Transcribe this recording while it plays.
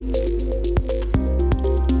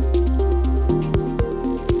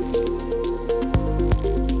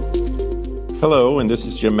Hello, and this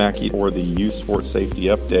is Jim Mackey for the Youth Sports Safety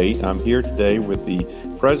Update. I'm here today with the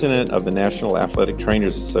president of the National Athletic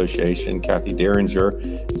Trainers Association, Kathy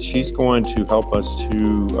Derringer. She's going to help us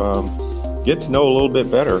to get to know a little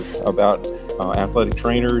bit better about athletic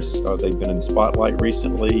trainers. They've been in the spotlight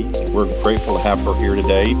recently. We're grateful to have her here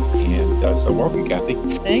today, and so welcome, Kathy.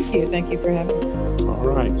 Thank you. Thank you for having me. All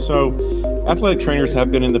right. So athletic trainers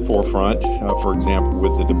have been in the forefront, for example,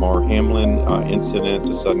 with the Damar Hamlin incident,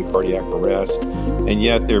 the sudden cardiac arrest, and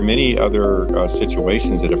yet there are many other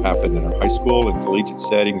situations that have happened in our high school and collegiate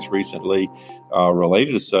settings recently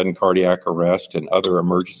related to sudden cardiac arrest and other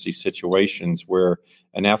emergency situations where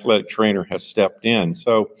an athletic trainer has stepped in.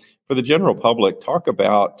 So for the general public, talk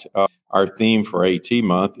about our theme for AT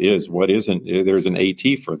month is what isn't, there's an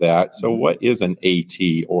AT for that. So what is an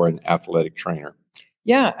AT or an athletic trainer?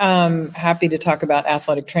 Yeah, happy to talk about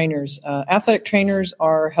athletic trainers. Athletic trainers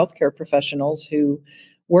are healthcare professionals who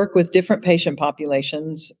work with different patient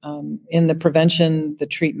populations in the prevention, the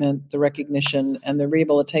treatment, the recognition, and the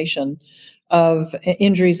rehabilitation of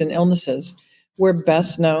injuries and illnesses. We're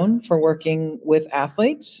best known for working with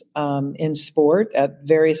athletes in sport at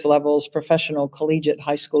various levels, professional, collegiate,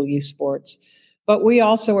 high school, youth sports. But we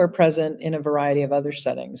also are present in a variety of other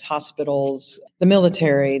settings, hospitals, the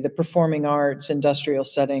military, the performing arts, industrial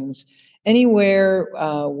settings, anywhere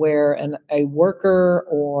where a worker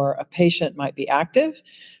or a patient might be active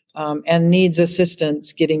and needs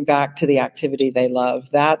assistance getting back to the activity they love.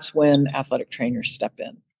 That's when athletic trainers step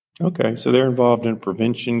in. Okay, so they're involved in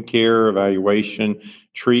prevention, care, evaluation,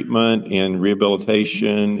 treatment, and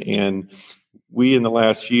rehabilitation. And we, in the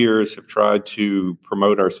last few years, have tried to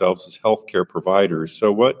promote ourselves as healthcare providers.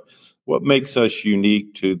 So, what makes us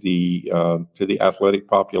unique to the athletic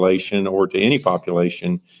population or to any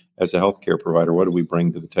population as a healthcare provider? What do we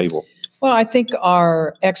bring to the table? Well, I think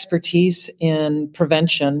our expertise in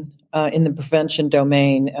prevention, in the prevention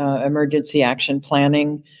domain, emergency action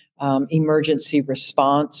planning, emergency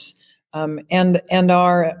response, and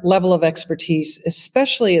our level of expertise,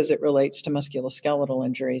 especially as it relates to musculoskeletal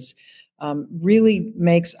injuries, really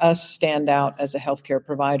makes us stand out as a healthcare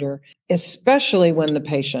provider, especially when the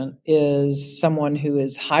patient is someone who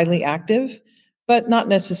is highly active, but not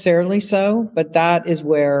necessarily so. But that is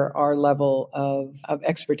where our level of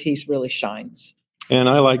expertise really shines. And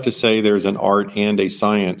I like to say there's an art and a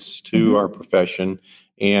science to our profession.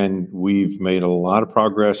 And we've made a lot of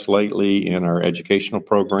progress lately in our educational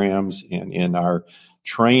programs and in our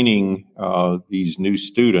training these new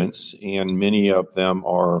students. And many of them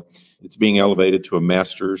it's being elevated to a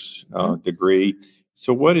master's degree.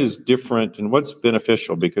 So what is different and what's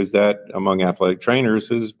beneficial? Because that among athletic trainers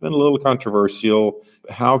has been a little controversial.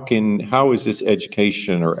 How is this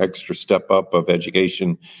education or extra step up of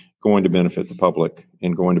education going to benefit the public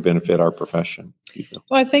and going to benefit our profession?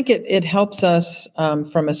 Well, I think it helps us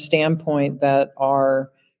from a standpoint that our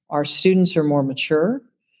students are more mature.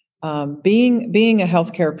 Being a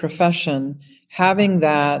healthcare profession, having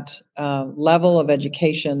that level of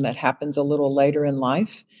education that happens a little later in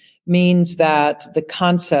life means that the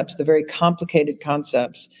concepts, the very complicated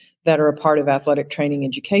concepts that are a part of athletic training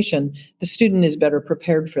education, the student is better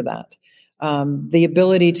prepared for that. The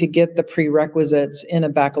ability to get the prerequisites in a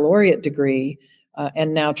baccalaureate degree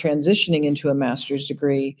and now transitioning into a master's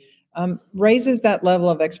degree raises that level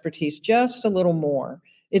of expertise just a little more.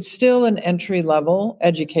 It's still an entry-level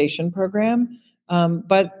education program,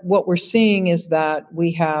 but what we're seeing is that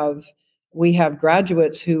we have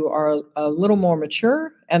graduates who are a little more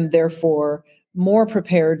mature and therefore more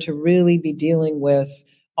prepared to really be dealing with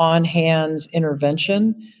on-hands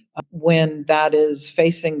intervention when that is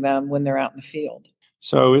facing them when they're out in the field.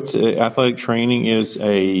 So athletic training is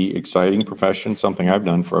a exciting profession, something I've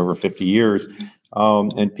done for over 50 years.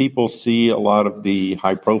 And people see a lot of the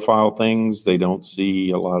high profile things. They don't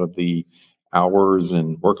see a lot of the hours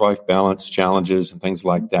and work-life balance challenges and things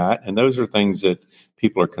like that. And those are things that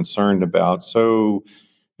people are concerned about. So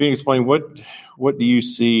can you explain what do you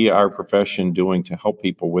see our profession doing to help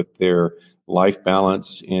people with their life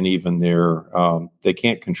balance and even their, they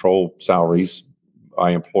can't control salaries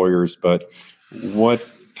by employers, but what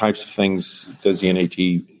types of things does the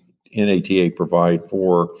NATA provide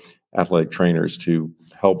for athletic trainers to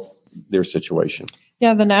help their situation?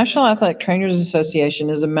 Yeah, the National Athletic Trainers Association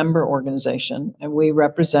is a member organization, and we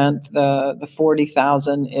represent the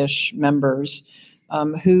 40,000-ish members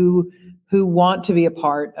who want to be a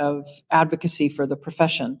part of advocacy for the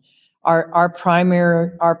profession. Our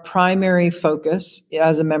primary focus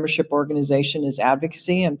as a membership organization is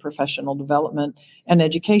advocacy and professional development and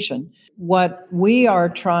education. What we are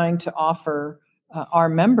trying to offer our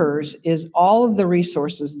members is all of the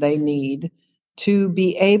resources they need to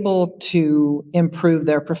be able to improve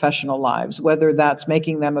their professional lives, whether that's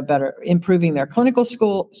improving their clinical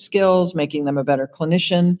skills, making them a better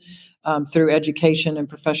clinician through education and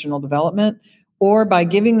professional development, or by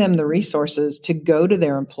giving them the resources to go to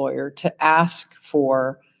their employer to ask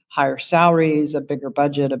for higher salaries, a bigger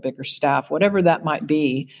budget, a bigger staff, whatever that might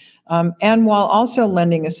be. And while also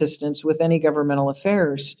lending assistance with any governmental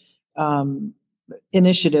affairs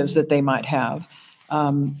initiatives that they might have.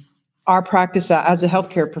 Our practice as a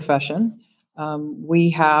healthcare profession, we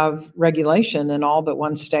have regulation in all but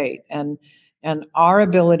one state. And our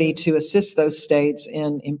ability to assist those states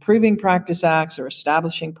in improving practice acts or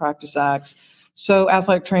establishing practice acts so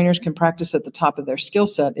athletic trainers can practice at the top of their skill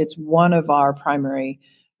set, it's one of our primary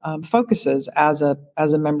focuses as a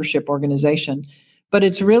membership organization. But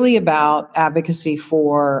it's really about advocacy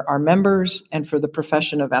for our members and for the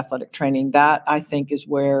profession of athletic training. That, I think, is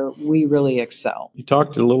where we really excel. You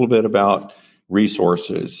talked a little bit about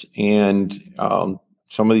resources, and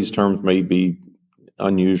some of these terms may be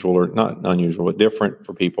unusual or not unusual, but different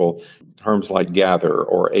for people. Terms like Gather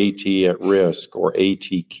or AT at Risk or AT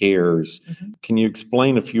Cares. Mm-hmm. Can you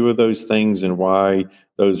explain a few of those things and why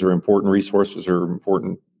those are important resources or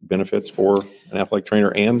important benefits for an athletic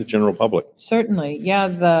trainer and the general public? Certainly.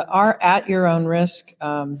 Yeah, our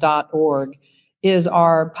atyourownrisk.org is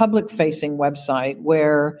our public-facing website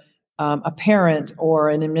where a parent or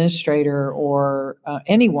an administrator or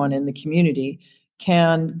anyone in the community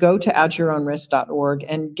can go to atyourownrisk.org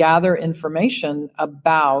and gather information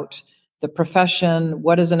about the profession.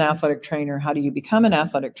 What is an athletic trainer? How do you become an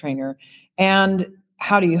athletic trainer? And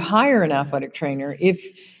how do you hire an athletic trainer?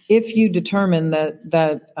 If you determine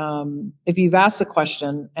that if you've asked the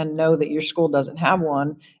question and know that your school doesn't have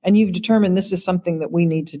one, and you've determined this is something that we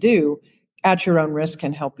need to do, At Your Own Risk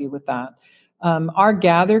can help you with that. Our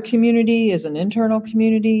Gather community is an internal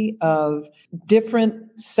community of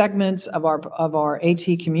different segments of our AT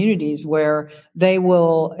communities where they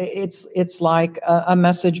will. It's like a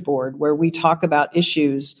message board where we talk about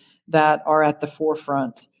issues that are at the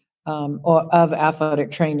forefront of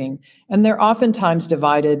athletic training. And they're oftentimes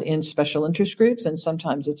divided in special interest groups, and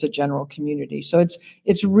sometimes it's a general community. So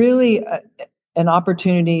it's really an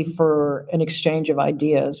opportunity for an exchange of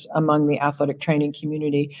ideas among the athletic training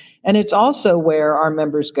community. And it's also where our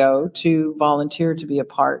members go to volunteer to be a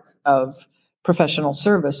part of professional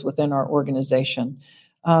service within our organization.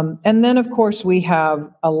 And then, of course, we have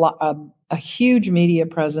a huge media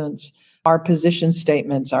presence. Our position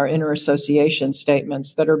statements, our inter-association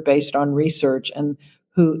statements that are based on research and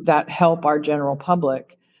that help our general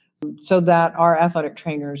public so that our athletic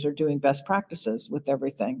trainers are doing best practices with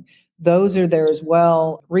everything. Those are there as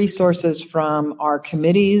well. Resources from our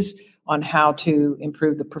committees on how to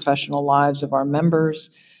improve the professional lives of our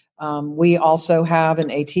members. We also have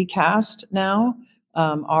an AT Cast now.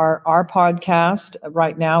 Our podcast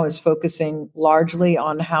right now is focusing largely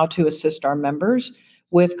on how to assist our members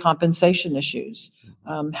with compensation issues.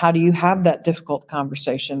 How do you have that difficult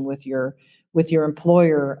conversation with your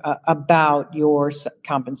employer about your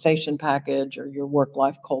compensation package or your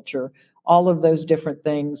work-life culture, all of those different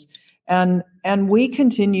things. And we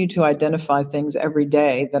continue to identify things every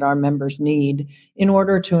day that our members need in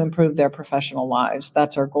order to improve their professional lives.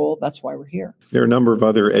 That's our goal. That's why we're here. There are a number of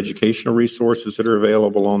other educational resources that are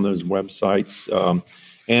available on those websites.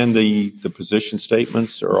 And the position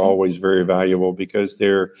statements are always very valuable because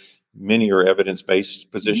many are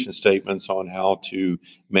evidence-based position statements on how to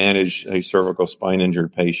manage a cervical spine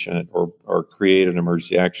injured patient or create an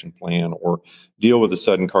emergency action plan or deal with a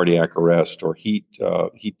sudden cardiac arrest or heat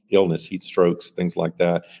illness, heat strokes, things like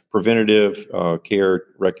that. Preventative care,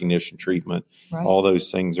 recognition, treatment, right. All those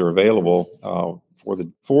things are available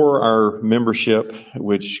for our membership,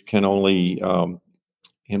 which can only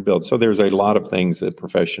and build. So there's a lot of things that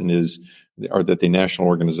that the national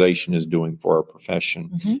organization is doing for our profession.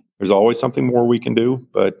 Mm-hmm. There's always something more we can do,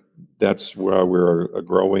 but that's where we're a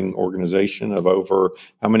growing organization of over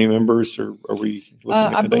how many members are we looking at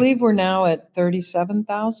today? I believe we're now at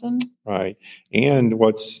 37,000. Right. And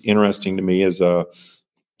what's interesting to me is I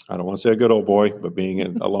don't want to say a good old boy, but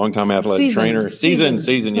being a longtime athletic trainer,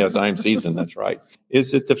 season. Yes, I'm seasoned. That's right.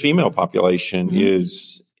 Is that the female population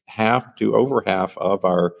is half to over half of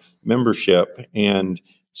our membership. And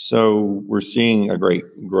so we're seeing a great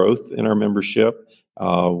growth in our membership.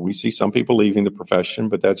 We see some people leaving the profession,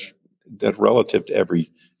 but that's relative to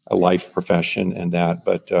every life profession and that.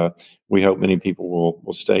 But we hope many people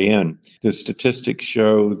will stay in. The statistics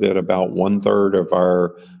show that about 1/3 of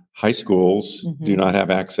our high schools do not have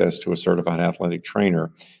access to a certified athletic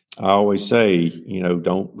trainer. I always say,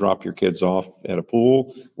 don't drop your kids off at a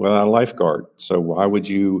pool without a lifeguard. So why would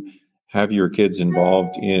you have your kids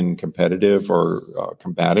involved in competitive or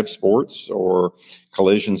combative sports or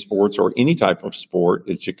collision sports or any type of sport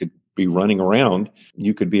that you could be running around,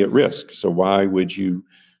 you could be at risk. So why would you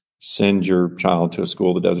send your child to a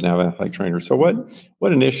school that doesn't have an athletic trainer? So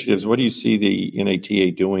what initiatives, what do you see the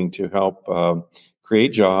NATA doing to help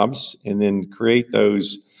create jobs and then create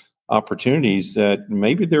those opportunities that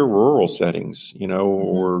maybe they're rural settings,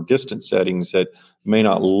 or distant settings that may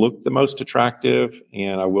not look the most attractive?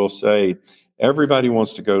 And I will say, everybody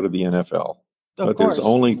wants to go to the NFL, but there's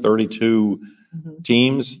only 32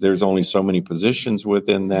 teams. There's only so many positions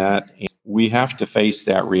within that. And we have to face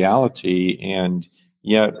that reality. And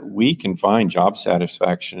yet we can find job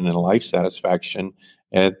satisfaction and life satisfaction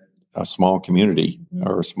at a small community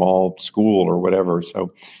or a small school or whatever.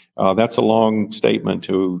 So that's a long statement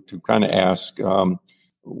to kind of ask,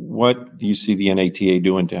 what do you see the NATA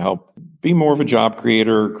doing to help be more of a job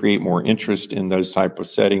creator, create more interest in those type of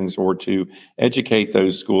settings, or to educate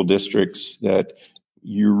those school districts that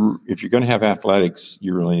if you're going to have athletics,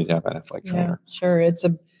 you really need to have an athletic trainer? Sure. It's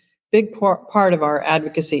a big part of our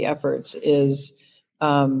advocacy efforts is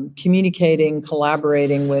communicating,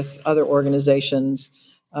 collaborating with other organizations.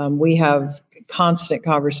 We have constant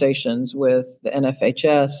conversations with the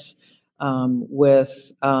NFHS,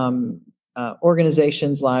 with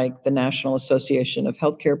organizations like the National Association of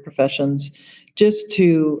Healthcare Professions, just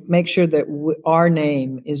to make sure that our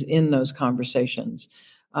name is in those conversations,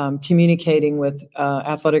 communicating with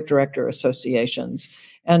athletic director associations,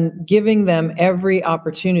 and giving them every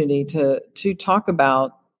opportunity to talk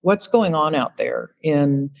about what's going on out there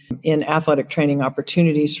in athletic training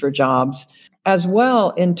opportunities for jobs. As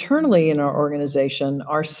well, internally in our organization,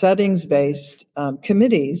 our settings-based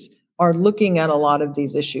committees are looking at a lot of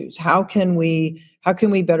these issues. How can we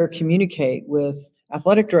better communicate with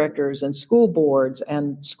athletic directors and school boards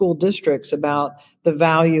and school districts about the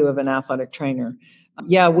value of an athletic trainer?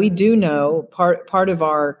 Yeah, we do know part of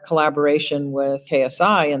our collaboration with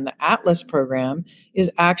KSI and the Atlas program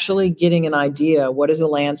is actually getting an idea, what does a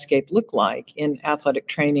landscape look like in athletic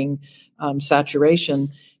training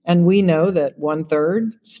saturation? And we know that one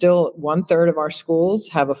third of our schools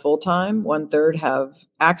have a full-time, 1/3 have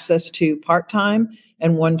access to part-time,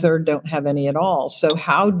 and 1/3 don't have any at all. So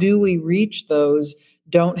how do we reach those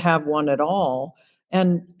don't have one at all?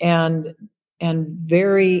 And in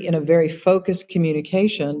a very focused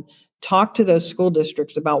communication, talk to those school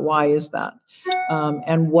districts about why is that?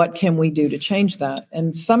 And what can we do to change that?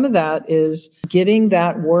 And some of that is getting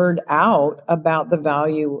that word out about the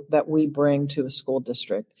value that we bring to a school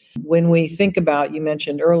district. When we think about, you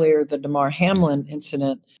mentioned earlier, the Damar Hamlin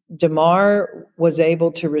incident, Damar was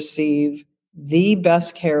able to receive the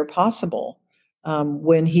best care possible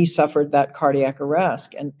when he suffered that cardiac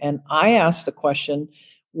arrest. And I asked the question,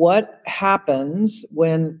 what happens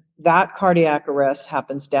when that cardiac arrest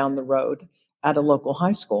happens down the road at a local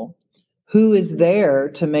high school? Who is there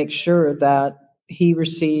to make sure that she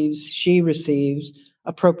receives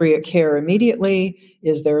appropriate care immediately?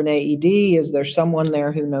 Is there an AED? Is there someone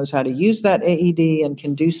there who knows how to use that AED and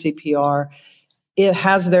can do CPR?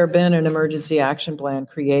 Has there been an emergency action plan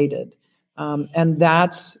created? And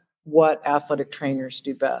that's what athletic trainers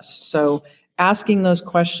do best. So asking those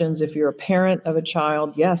questions, if you're a parent of a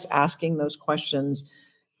child, yes, asking those questions.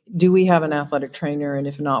 Do we have an athletic trainer? And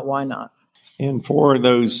if not, why not? And for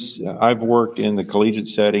those, I've worked in the collegiate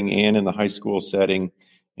setting and in the high school setting.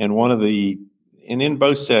 And in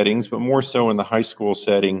both settings, but more so in the high school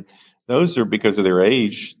setting, those are because of their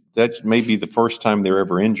age. That's maybe the first time they're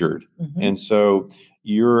ever injured. Mm-hmm. And so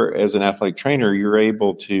as an athletic trainer, you're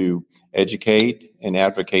able to educate and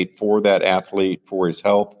advocate for that athlete, for his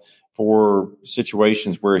health, for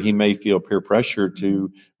situations where he may feel peer pressure to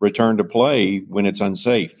return to play when it's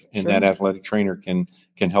unsafe. And that athletic trainer can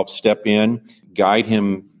help step in, guide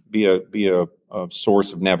him, be a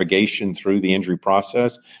source of navigation through the injury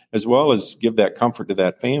process, as well as give that comfort to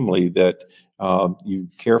that family that you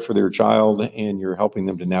care for their child and you're helping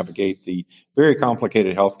them to navigate the very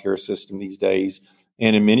complicated healthcare system these days.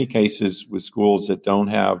 And in many cases with schools that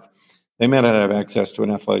they may not have access to an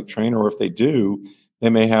athletic trainer, or if they do, they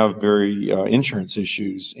may have very insurance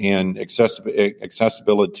issues and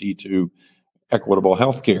accessibility to equitable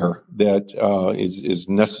health care that is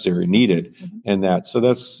necessary, needed, and that. So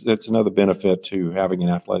that's another benefit to having an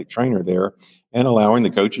athletic trainer there and allowing the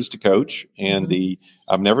coaches to coach. And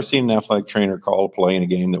I've never seen an athletic trainer call a play in a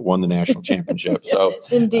game that won the national championship. So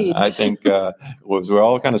indeed, I think we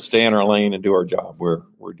all kind of stay in our lane and do our job.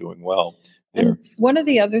 We're doing well there. And one of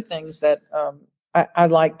the other things that I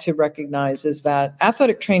like to recognize is that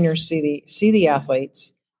athletic trainers see the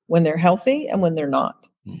athletes when they're healthy and when they're not.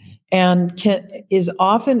 Mm-hmm. and is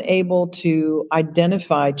often able to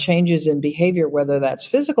identify changes in behavior, whether that's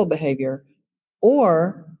physical behavior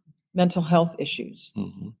or mental health issues.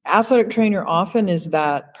 Mm-hmm. Athletic trainer often is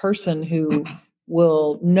that person who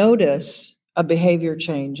will notice a behavior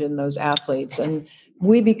change in those athletes. And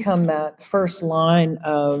we become that first line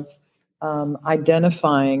of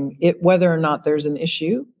identifying it, whether or not there's an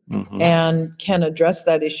issue, Mm-hmm. and can address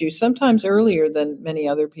that issue sometimes earlier than many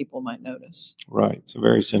other people might notice. Right. It's a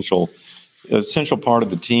very essential part of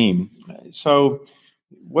the team. So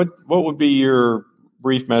what would be your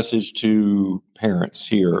brief message to parents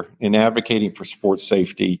here in advocating for sports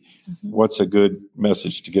safety? Mm-hmm. What's a good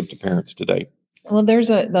message to give to parents today? Well, there's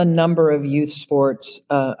a number of youth sports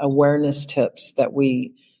awareness tips that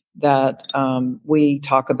we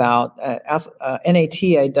talk about.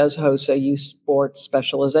 NATA does host a youth sports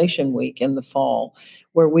specialization week in the fall,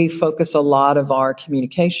 where we focus a lot of our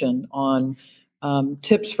communication on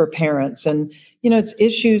tips for parents. And, it's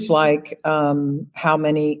issues like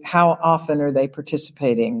how often are they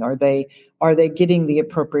participating? Are they getting the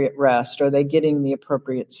appropriate rest? Are they getting the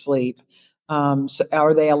appropriate sleep? So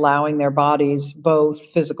are they allowing their bodies, both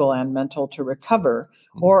physical and mental, to recover,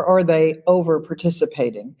 or are they over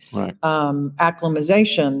participating? Right.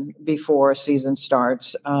 Acclimatization before a season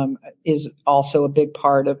starts is also a big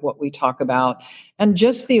part of what we talk about, and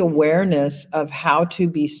just the awareness of how to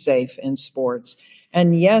be safe in sports.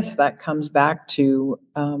 And yes, that comes back to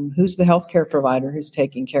who's the healthcare provider who's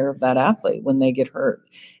taking care of that athlete when they get hurt,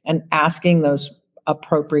 and asking those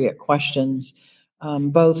appropriate questions.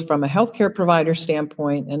 Both from a healthcare provider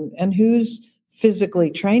standpoint and who's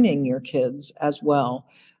physically training your kids as well.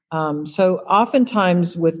 So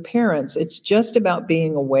oftentimes with parents, it's just about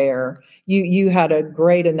being aware. You had a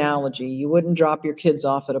great analogy. You wouldn't drop your kids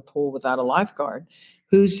off at a pool without a lifeguard.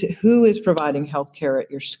 Who is providing healthcare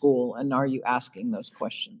at your school, and are you asking those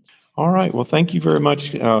questions? All right. Well, thank you very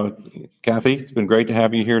much, Kathy. It's been great to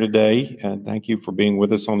have you here today, and thank you for being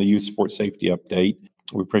with us on the Youth Sports Safety Update.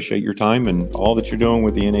 We appreciate your time and all that you're doing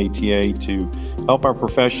with the NATA to help our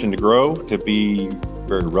profession to grow, to be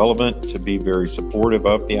very relevant, to be very supportive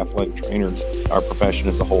of the athletic trainers, our profession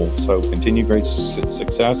as a whole. So continue great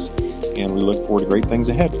success, and we look forward to great things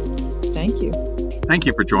ahead. Thank you. Thank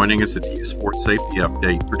you for joining us at the Youth Sports Safety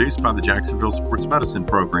Update, produced by the Jacksonville Sports Medicine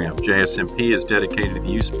Program. JSMP is dedicated to the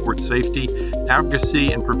youth sports safety,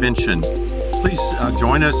 advocacy, and prevention. Please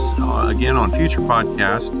join us again on future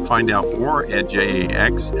podcasts. Find out more at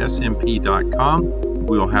jaxsmp.com.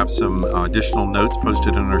 We'll have some additional notes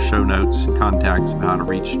posted in our show notes and contacts of how to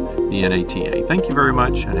reach the NATA. Thank you very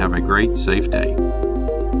much, and have a great, safe day.